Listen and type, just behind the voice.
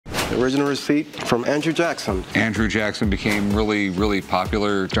Original receipt from Andrew Jackson. Andrew Jackson became really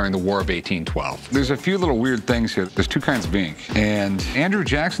popular during the War of 1812. There's a few little weird things here. There's two kinds of ink, and Andrew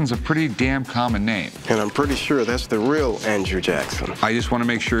Jackson's a pretty damn common name. And I'm pretty sure that's the real Andrew Jackson. I just want to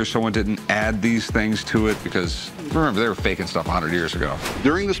make sure someone didn't add these things to it, because remember, they were faking stuff 100 years ago.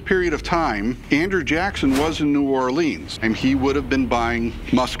 During this period of time, Andrew Jackson was in New Orleans, and he would have been buying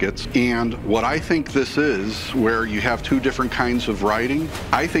muskets. And what I think this is, where you have two different kinds of writing,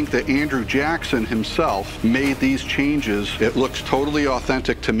 I think that Andrew Jackson himself made these changes. It looks totally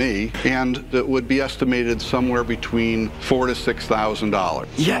authentic to me, and it would be estimated somewhere between $4,000 to $6,000.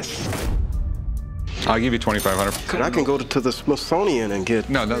 Yes! I'll give you $2,500. I can go to the Smithsonian and get...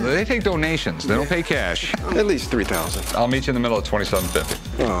 No, they take donations. They don't pay cash. At least $3,000. I'll meet you in the middle at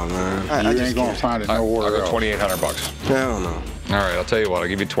 $2,750. Oh, man. I ain't gonna find it nowhere I'll go else. $2,800. Hell no. All right, I'll tell you what. I'll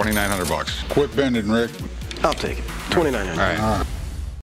give you $2,900. Quit bending, Rick. I'll take it. $2,900. All right.